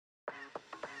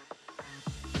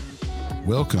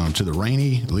Welcome to the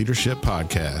Rainey Leadership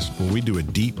Podcast, where we do a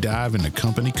deep dive into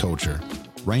company culture.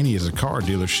 Rainey is a car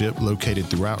dealership located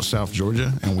throughout South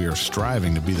Georgia, and we are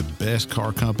striving to be the best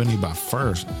car company by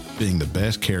first being the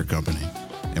best care company.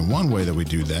 And one way that we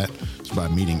do that is by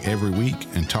meeting every week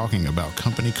and talking about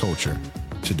company culture.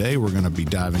 Today, we're going to be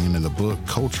diving into the book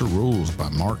Culture Rules by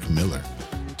Mark Miller.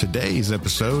 Today's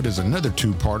episode is another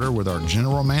two-parter with our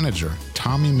general manager,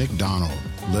 Tommy McDonald.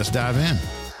 Let's dive in.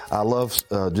 I love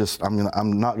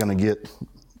I'm not going to get,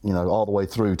 all the way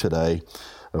through today,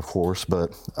 of course,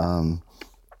 but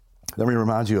let me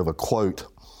remind you of a quote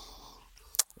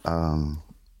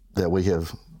that we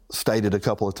have stated a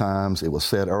couple of times. It was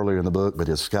said earlier in the book, but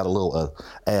it's got a little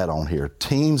add on here.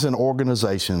 Teams and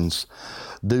organizations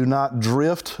do not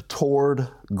drift toward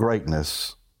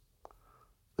greatness.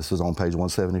 This is on page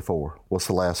 174. What's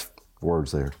the last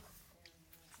words there?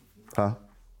 Huh?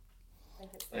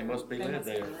 They must be led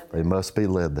there. They must be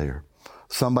led there.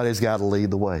 Somebody's got to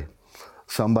lead the way.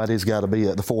 Somebody's got to be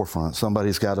at the forefront.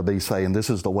 Somebody's got to be saying, this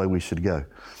is the way we should go.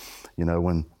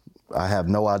 When I have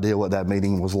no idea what that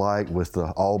meeting was like with the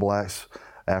All Blacks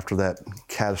after that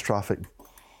catastrophic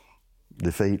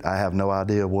defeat. I have no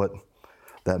idea what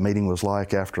that meeting was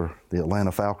like after the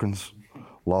Atlanta Falcons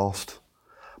lost.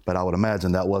 But I would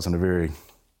imagine that wasn't a very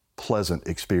pleasant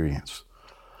experience.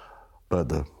 But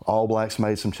the All Blacks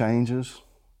made some changes.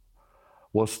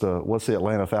 What's the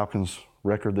Atlanta Falcons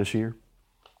record this year?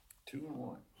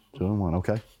 2-1. 2-1,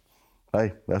 okay.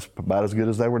 Hey, that's about as good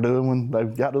as they were doing when they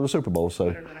got to the Super Bowl.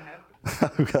 So,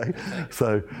 okay.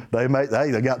 So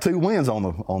they got 2 wins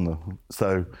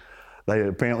so they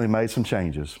apparently made some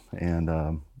changes.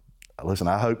 And listen,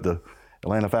 I hope the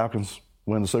Atlanta Falcons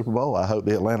win the Super Bowl. I hope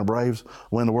the Atlanta Braves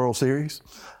win the World Series.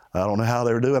 I don't know how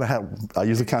they're doing. I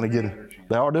usually kind of get it.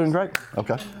 They are doing great?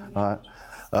 Okay. All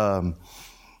right.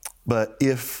 But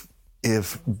if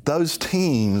those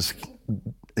teams,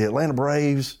 the Atlanta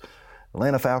Braves,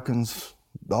 Atlanta Falcons,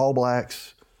 the All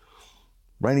Blacks,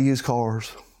 Rainey Used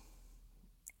Cars,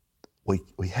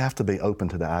 we have to be open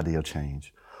to the idea of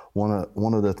change. And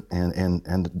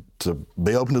to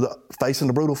be open to facing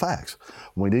the brutal facts.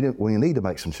 We need to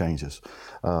make some changes.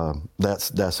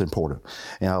 That's important.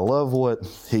 And I love what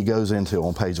he goes into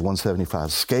on page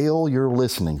 175. Scale your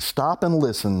listening. Stop and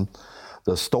listen.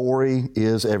 The story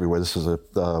is everywhere. This is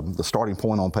the starting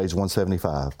point on page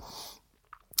 175.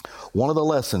 One of the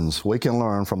lessons we can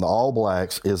learn from the All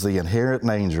Blacks is the inherent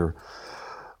danger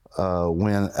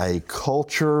when a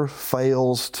culture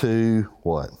fails to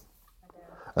what?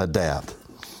 Adapt.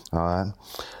 All right.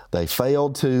 They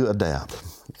failed to adapt.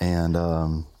 And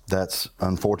that's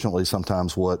unfortunately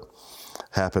sometimes what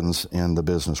happens in the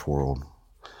business world.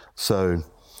 So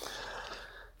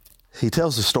he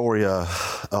tells the story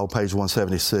on page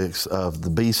 176 of the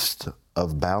Beast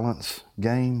of Balance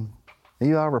game.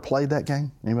 You ever played that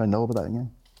game? Anybody know about that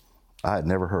game? I had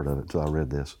never heard of it until I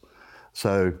read this.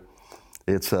 So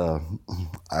it's I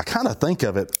kind of think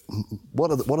of it. What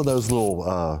are those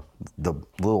little the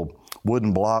little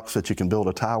wooden blocks that you can build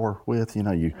a tower with? You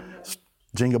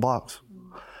Jenga blocks,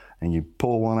 and you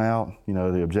pull one out.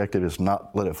 The objective is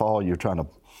not let it fall. You're trying to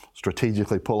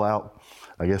strategically pull out.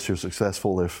 I guess you're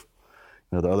successful if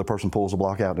the other person pulls the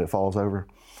block out and it falls over.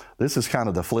 This is kind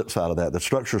of the flip side of that. The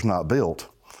structure's not built.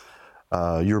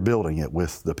 You're building it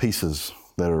with the pieces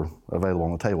that are available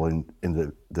on the table.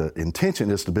 And the intention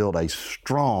is to build a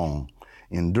strong,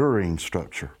 enduring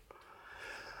structure.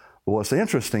 But what's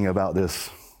interesting about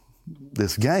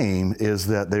this game is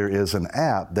that there is an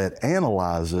app that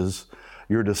analyzes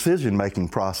your decision-making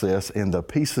process and the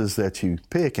pieces that you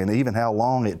pick and even how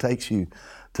long it takes you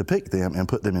to pick them and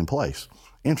put them in place.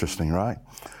 Interesting, right?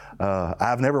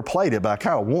 I've never played it, but I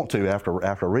kind of want to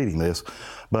after reading this.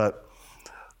 But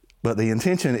the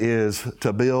intention is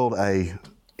to build a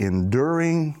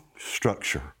enduring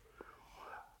structure.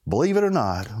 Believe it or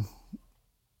not,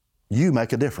 you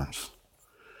make a difference.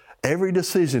 Every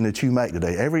decision that you make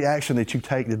today, every action that you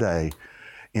take today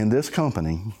in this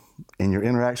company, in your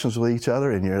interactions with each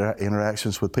other, in your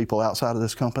interactions with people outside of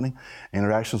this company,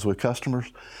 interactions with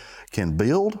customers, can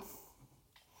build,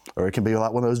 or it can be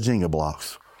like one of those Jenga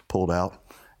blocks pulled out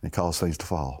and cause things to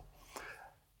fall.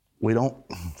 We don't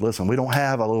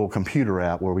have a little computer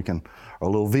app or a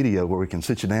little video where we can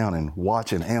sit you down and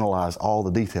watch and analyze all the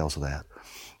details of that.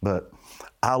 But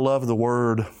I love the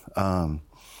word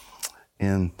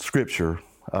in Scripture.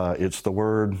 It's the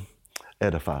word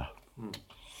edify.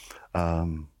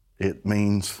 It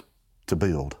means to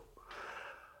build.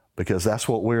 Because that's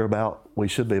what we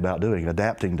should be about doing,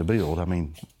 adapting to build. I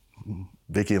mean,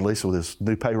 Vicki and Lisa with this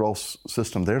new payroll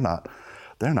system, they're not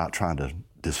trying to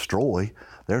destroy.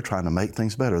 They're trying to make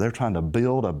things better. They're trying to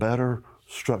build a better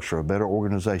structure, a better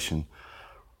organization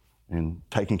in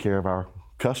taking care of our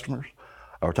customers,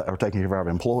 or taking care of our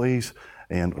employees,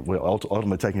 and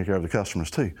ultimately taking care of the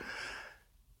customers too.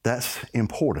 That's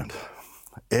important.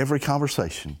 Every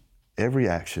conversation, every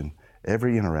action,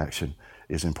 every interaction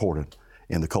is important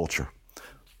in the culture.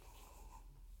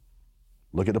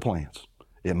 Look at the plans.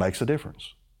 It makes a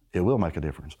difference. It will make a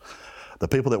difference. The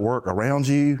people that work around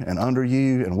you and under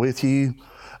you and with you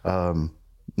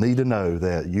need to know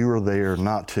that you are there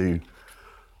not to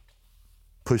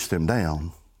push them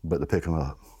down, but to pick them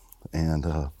up. And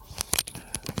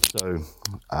so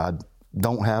I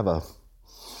don't have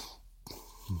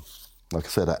like I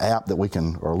said, an app that we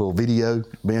can, or a little video.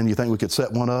 Ben, you think we could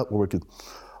set one up where we could,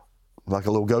 like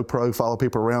a little GoPro, follow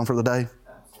people around for the day?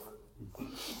 Absolutely.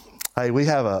 Hey, we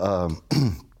have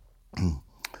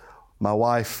my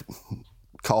wife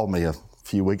called me a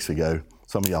few weeks ago.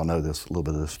 Some of y'all know this, a little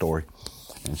bit of this story.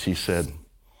 And she said,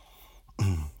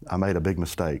 I made a big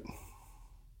mistake.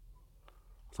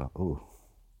 So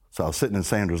I was sitting in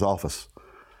Sandra's office.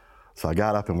 So I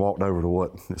got up and walked over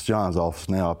to it's John's office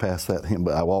now. I passed that to him,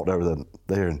 but I walked over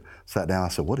there and sat down. I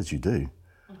said, what did you do?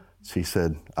 She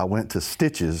said, I went to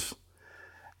Stitches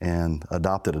and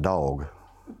adopted a dog.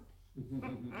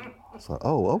 I said,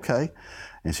 oh, okay.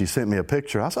 And she sent me a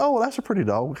picture. I said, oh, well, that's a pretty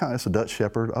dog. It's a Dutch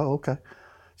Shepherd. Oh, okay.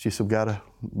 She said, we've got to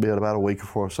be at about a week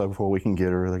or so before we can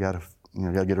get her. They got to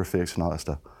get her fixed and all that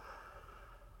stuff.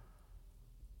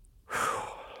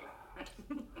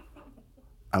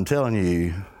 I'm telling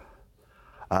you,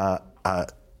 that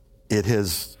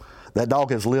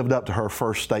dog has lived up to her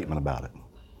first statement about it.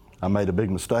 I made a big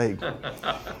mistake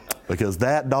because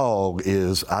that dog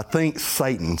I think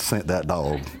Satan sent that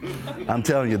dog. I'm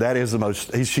telling you, that is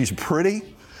she's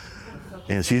pretty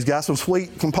and she's got some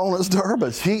sweet components to her,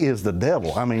 but she is the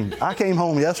devil. I mean, I came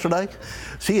home yesterday,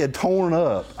 she had torn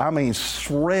up,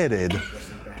 shredded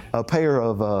a pair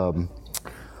of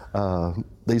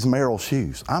these Merrill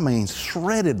shoes.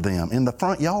 Shredded them in the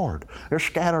front yard. They're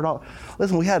scattered all.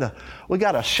 Listen, we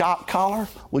got a shock collar,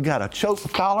 we got a choke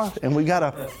collar, and we got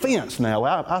a fence now.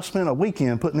 I spent a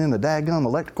weekend putting in the daggum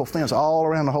electrical fence all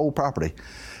around the whole property,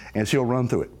 and she'll run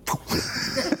through it.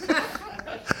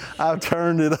 I've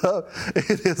turned it up.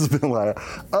 It has been like,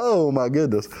 oh my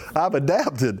goodness. I've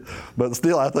adapted, but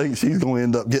still I think she's going to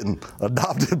end up getting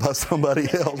adopted by somebody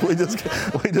else. We just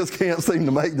can't seem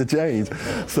to make the change.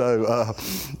 So,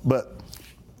 but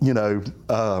you know,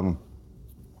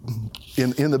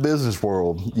 in the business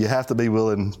world, you have to be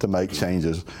willing to make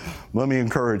changes. Let me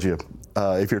encourage you.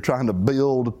 If you're trying to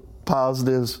build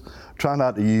positives, try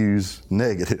not to use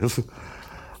negatives.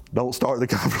 Don't start the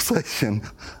conversation.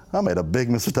 I made a big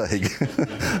mistake.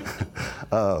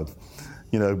 Let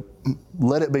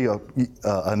it be a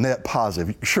net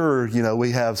positive. Sure,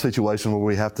 we have situations where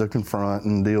we have to confront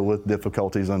and deal with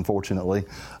difficulties, unfortunately.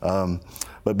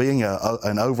 But being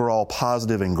an overall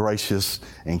positive and gracious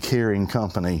and caring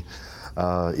company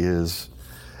is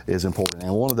important.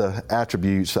 And one of the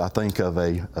attributes, I think, of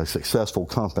a successful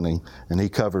company, and he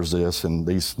covers this in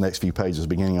these next few pages,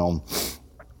 beginning on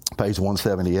page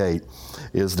 178,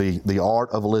 is the art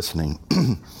of listening.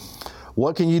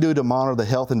 What can you do to monitor the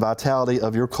health and vitality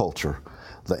of your culture?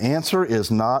 The answer is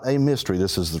not a mystery.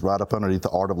 This is right up underneath the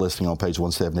art of listening on page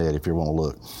 178 if you want to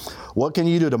look. What can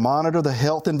you do to monitor the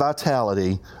health and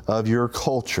vitality of your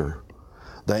culture?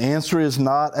 The answer is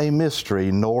not a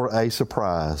mystery nor a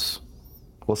surprise.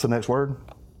 What's the next word?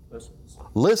 Listen.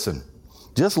 Listen.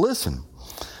 Just listen.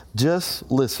 Just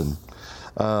listen.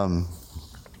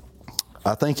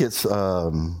 I think it's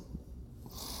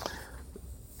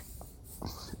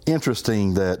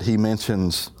interesting that he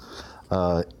mentions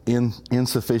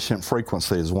insufficient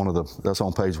frequency is that's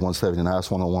on page 179.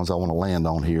 That's one of the ones I want to land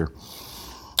on here.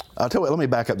 I'll tell you, let me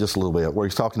back up just a little bit, where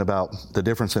he's talking about the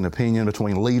difference in opinion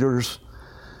between leaders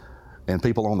and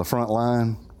people on the front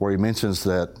line, where he mentions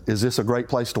that, is this a great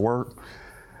place to work?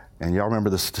 And y'all remember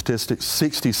the statistics,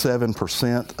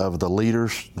 67% of the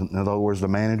leaders, in other words, the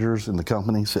managers in the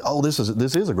company, say, oh, this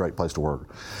is a great place to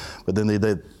work. But then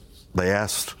they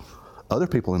asked other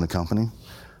people in the company,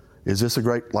 is this a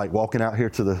great, like walking out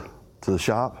here to the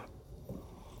shop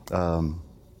and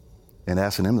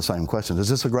asking them the same question, is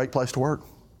this a great place to work?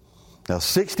 Now,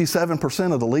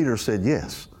 67% of the leaders said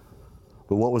yes.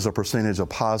 But what was the percentage of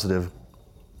positive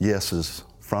yeses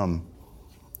from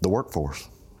the workforce?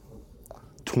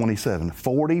 27,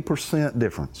 40%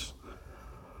 difference.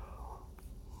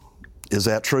 Is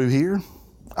that true here?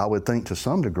 I would think to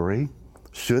some degree.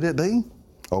 Should it be?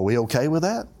 Are we okay with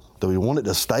that? Do we want it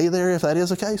to stay there if that is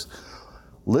the case?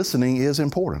 Listening is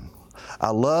important. I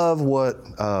love what,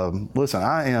 listen,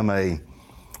 I am a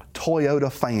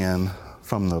Toyota fan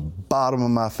from the bottom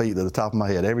of my feet to the top of my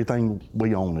head. Everything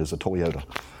we own is a Toyota.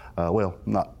 Well,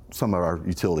 not some of our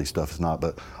utility stuff is not,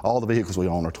 but all the vehicles we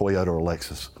own are Toyota or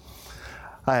Lexus.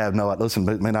 I have no idea. Listen,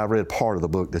 I mean, I read part of the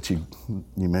book that you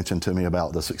mentioned to me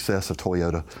about the success of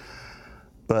Toyota,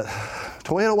 but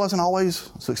Toyota wasn't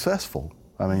always successful.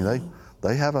 I mean,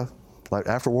 they have like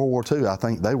after World War II, I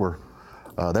think they were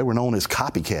known as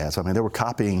copycats. I mean, they were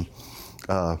copying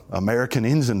American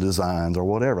engine designs or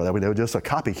whatever. They were just a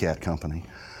copycat company.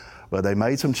 But they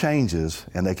made some changes,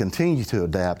 and they continue to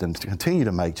adapt and continue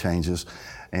to make changes.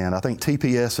 And I think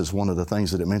TPS is one of the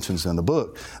things that it mentions in the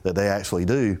book that they actually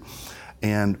do.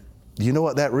 And you know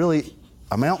what that really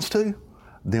amounts to?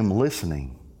 Them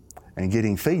listening and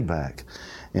getting feedback.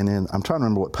 And then I'm trying to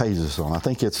remember what page it's on. I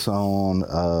think it's on,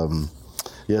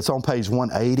 it's on page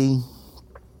 180.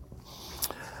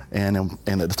 And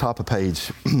at the top of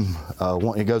page,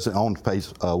 it goes on page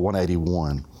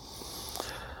 181.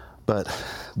 But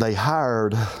they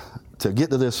hired, to get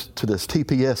to this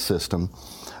TPS system,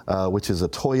 which is a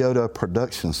Toyota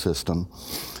production system.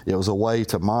 It was a way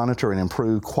to monitor and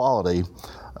improve quality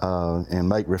and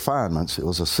make refinements. It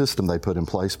was a system they put in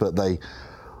place, but they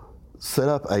set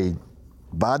up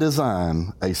by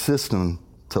design, a system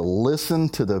to listen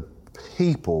to the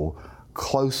people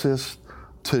closest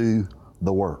to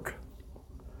the work.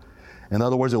 In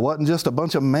other words, it wasn't just a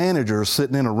bunch of managers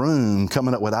sitting in a room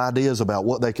coming up with ideas about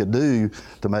what they could do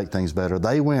to make things better.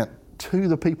 They went to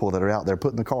the people that are out there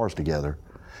putting the cars together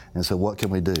and said, what can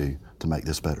we do to make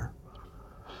this better?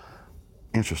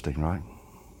 Interesting, right?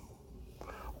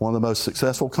 One of the most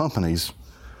successful companies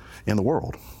in the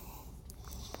world.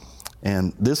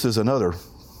 And this is another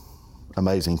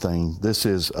amazing thing. This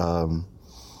is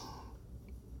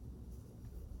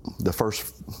the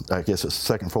first, I guess it's the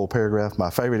second full paragraph.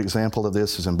 My favorite example of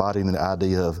this is embodying the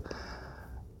idea of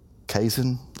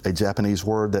kaizen, a Japanese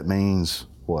word that means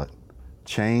what?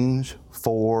 Change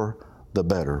for the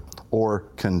better,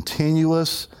 or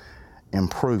continuous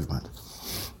improvement.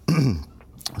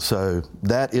 So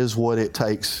that is what it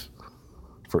takes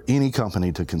for any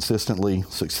company to consistently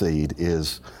succeed,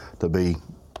 is to be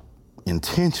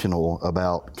intentional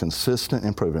about consistent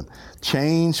improvement.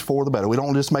 Change for the better. We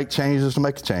don't just make changes to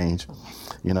make a change.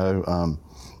 You know,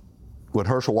 when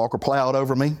Herschel Walker plowed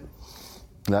over me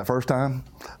that first time,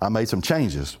 I made some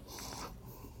changes.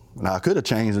 Now, I could have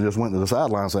changed and just went to the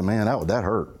sideline and said, man, that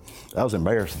hurt. That was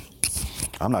embarrassing.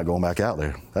 I'm not going back out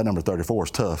there. That number 34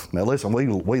 is tough. Now, listen,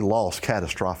 we lost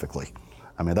catastrophically.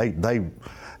 I mean,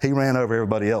 he ran over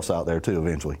everybody else out there, too,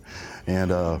 eventually.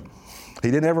 And he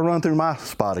didn't ever run through my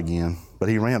spot again, but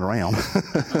he ran around.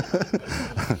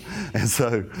 And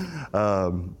so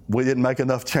we didn't make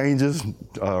enough changes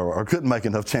or couldn't make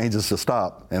enough changes to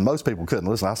stop. And most people couldn't.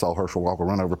 Listen, I saw Herschel Walker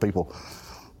run over people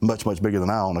much, much bigger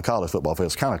than I on the college football field.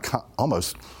 It's kind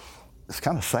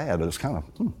of sad, but it's kind of,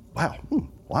 wow,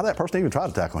 why did that person even try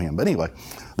to tackle him? But anyway,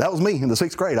 that was me in the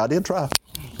 6th grade. I did try,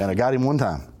 and I got him one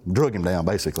time, drug him down,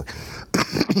 basically.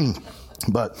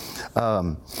 But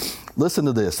listen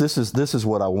to this. This is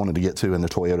what I wanted to get to in the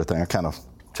Toyota thing. I kind of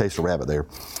chased a rabbit there.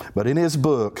 But in his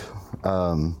book,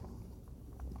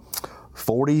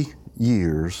 40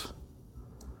 years,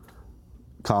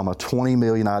 20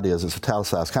 million ideas. It's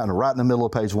italicized, kind of right in the middle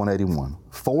of page 181.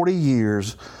 40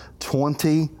 years,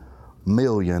 20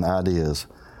 million ideas.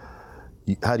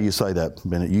 How do you say that,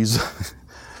 Bennett? Yuzo?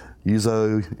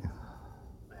 I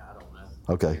don't know.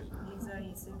 Okay.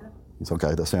 It's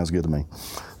okay. That sounds good to me.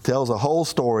 Tells a whole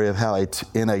story of how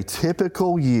in a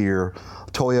typical year,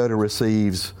 Toyota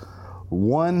receives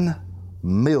 1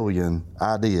 million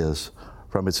ideas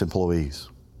from its employees.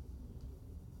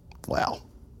 Wow.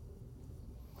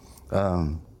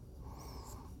 I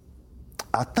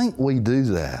think we do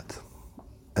that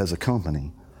as a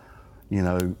company. You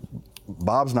know,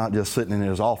 Bob's not just sitting in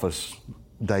his office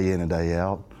day in and day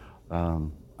out.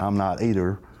 I'm not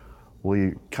either.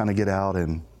 We kind of get out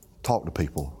and talk to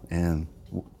people, and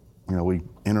you know, we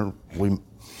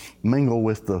mingle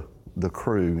with the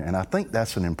crew, and I think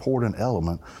that's an important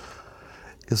element.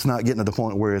 It's not getting to the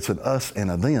point where it's an us and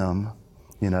a them.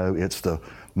 You know, it's the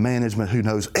management who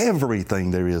knows everything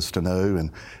there is to know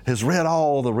and has read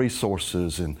all the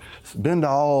resources and been to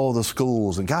all the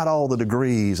schools and got all the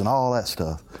degrees and all that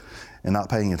stuff, and not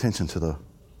paying attention to the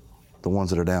ones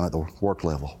that are down at the work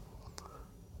level.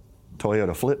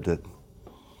 Toyota flipped it.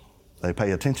 They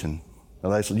pay attention. Now,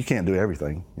 they said, you can't do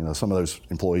everything. You know, some of those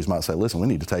employees might say, listen, we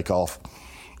need to take off,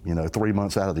 3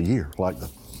 months out of the year, like the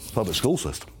public school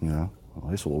system, we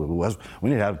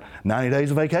need to have 90 days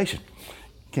of vacation.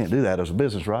 can't do that as a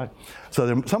business, right? So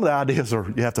some of the ideas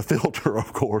you have to filter,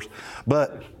 of course,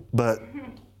 but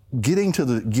getting to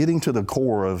the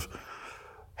core of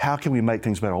how can we make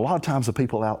things better. A lot of times the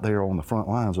people out there on the front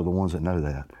lines are the ones that know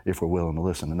that, if we're willing to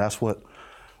listen, and that's what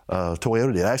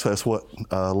Toyota did. Actually, that's what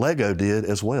Lego did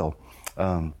as well.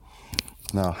 Now,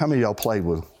 how many of y'all played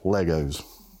with Legos?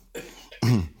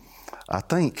 I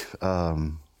think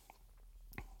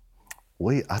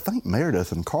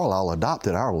Meredith and Carlisle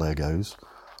adopted our Legos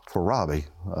for Robbie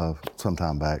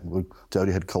sometime back.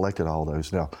 Jody had collected all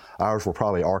those. Now, ours were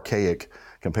probably archaic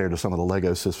compared to some of the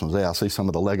Lego systems. Yeah, I see some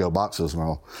of the Lego boxes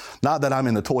now. Not that I'm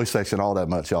in the toy section all that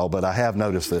much, y'all, but I have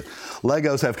noticed that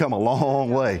Legos have come a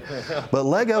long way. But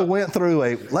Lego went through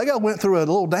a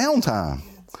little downtime.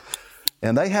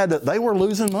 And they were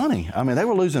losing money. I mean, they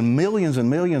were losing millions and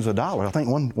millions of dollars. I think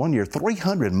one year,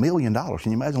 $300 million.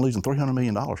 Can you imagine losing $300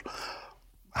 million?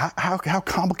 How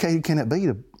complicated can it be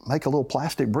to make a little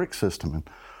plastic brick system and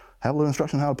have a little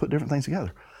instruction on how to put different things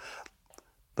together?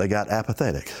 They got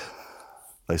apathetic.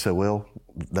 They said, well,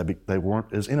 they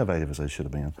weren't as innovative as they should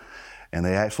have been. And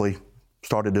they actually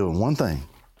started doing one thing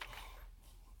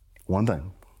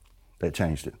that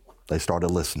changed it. They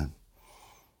started listening.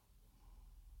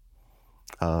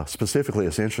 Specifically,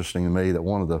 it's interesting to me that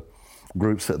one of the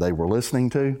groups that they were listening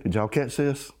to, did y'all catch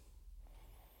this?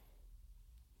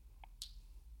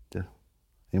 Yeah.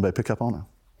 Anybody pick up on it?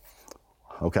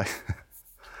 Okay.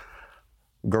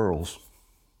 Girls.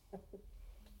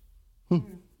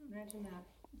 Imagine that.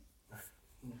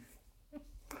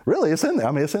 Really, it's in there.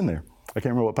 I mean, it's in there. I can't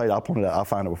remember what page. I'll point it out. I'll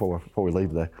find it before we leave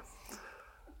today.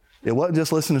 It wasn't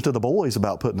just listening to the boys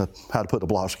about how to put the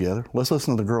blocks together. Let's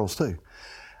listen to the girls too.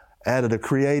 Added a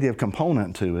creative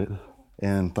component to it,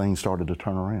 and things started to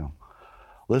turn around.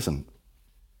 Listen,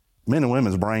 men and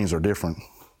women's brains are different.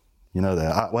 You know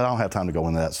that. I don't have time to go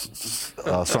into that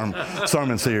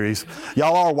sermon series.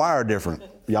 Y'all are wired different.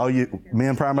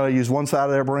 Men primarily use one side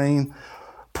of their brain.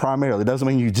 Primarily. It doesn't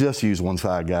mean you just use one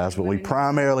side, guys, but we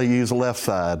primarily use the left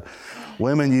side.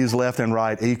 Women use left and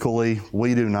right equally.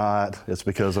 We do not. It's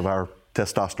because of our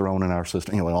testosterone in our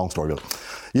system. Anyway, long story goes.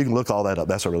 You can look all that up.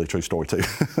 That's a really true story too.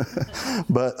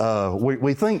 But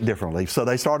we think differently. So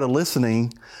they started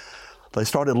listening.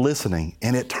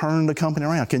 And it turned the company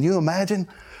around. Can you imagine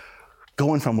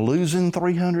going from losing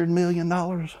 $300 million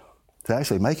to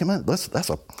actually making money? That's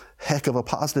a heck of a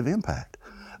positive impact.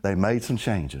 They made some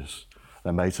changes.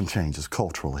 They made some changes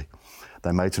culturally.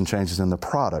 They made some changes in the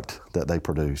product that they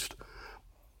produced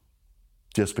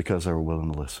just because they were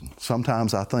willing to listen.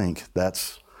 Sometimes I think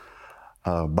that's,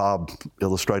 Bob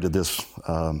illustrated this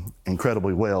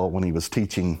incredibly well when he was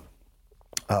teaching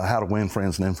how to win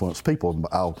friends and influence people.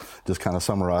 I'll just kind of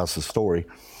summarize the story.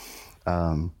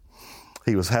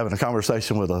 He was having a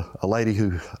conversation with a lady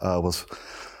who was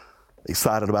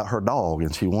excited about her dog,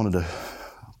 and she wanted to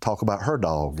talk about her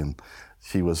dog, and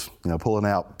she was, pulling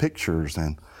out pictures.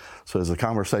 And so as the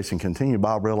conversation continued,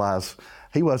 Bob realized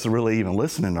he wasn't really even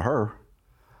listening to her.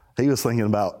 He was thinking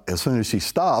about, as soon as she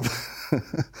stopped,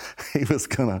 he was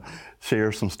going to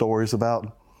share some stories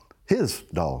about his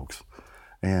dogs.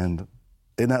 And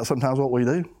isn't that sometimes what we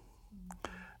do?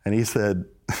 And he said,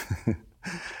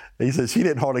 she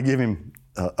didn't hardly give him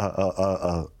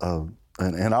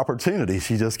an opportunity.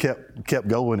 She just kept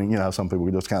going. And, some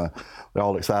people just they're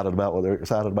all excited about what they're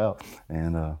excited about.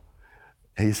 And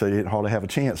he said he didn't hardly have a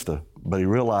chance to, but he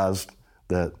realized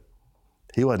that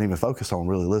he wasn't even focused on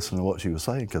really listening to what she was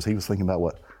saying because he was thinking about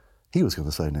what he was going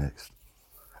to say next.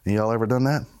 And y'all ever done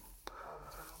that?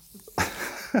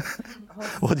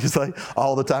 What'd you say?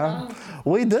 All the time?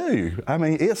 We do. I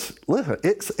mean, that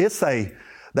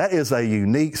is a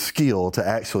unique skill to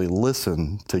actually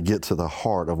listen to get to the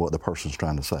heart of what the person's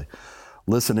trying to say.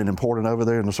 Listening important over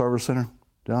there in the service center,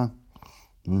 John?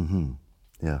 Mm-hmm.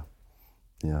 Yeah.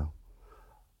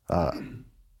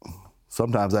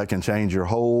 Sometimes that can change your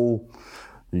whole.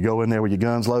 You go in there with your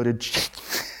guns loaded.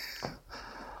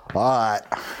 All right,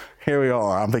 here we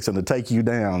are. I'm fixing to take you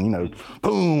down.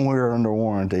 Boom, we're under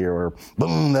warranty, or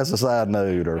boom, that's a side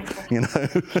note, or you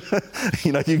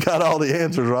got all the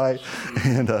answers right,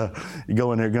 and you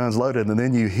go in there guns loaded, and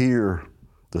then you hear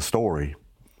the story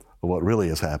of what really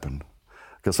has happened.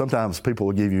 Because sometimes people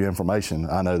will give you information.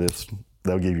 I know this.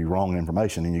 They'll give you wrong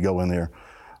information, and you go in there.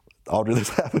 Audrey, this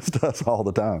happens to us all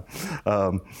the time.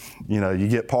 You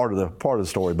get part of the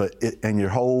story, but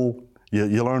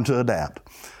you learn to adapt.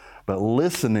 But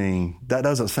listening, that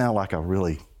doesn't sound like a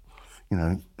really,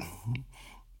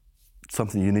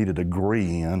 something you need a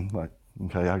degree in. Like,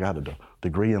 okay, I got a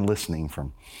degree in listening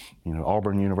from,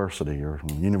 Auburn University or from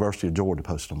University of Georgia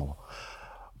Post-Timor.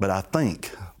 But I think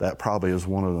that probably is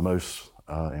one of the most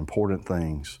important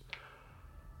things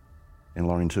in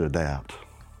learning to adapt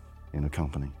in a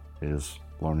company is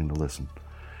learning to listen.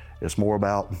 It's more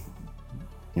about,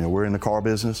 we're in the car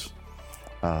business,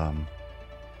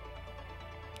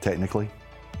 technically,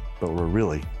 but we're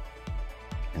really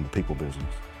in the people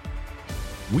business.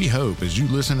 We hope as you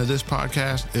listen to this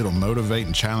podcast, it'll motivate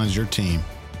and challenge your team.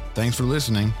 Thanks for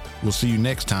listening. We'll see you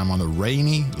next time on the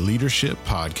Rainey Leadership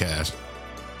Podcast.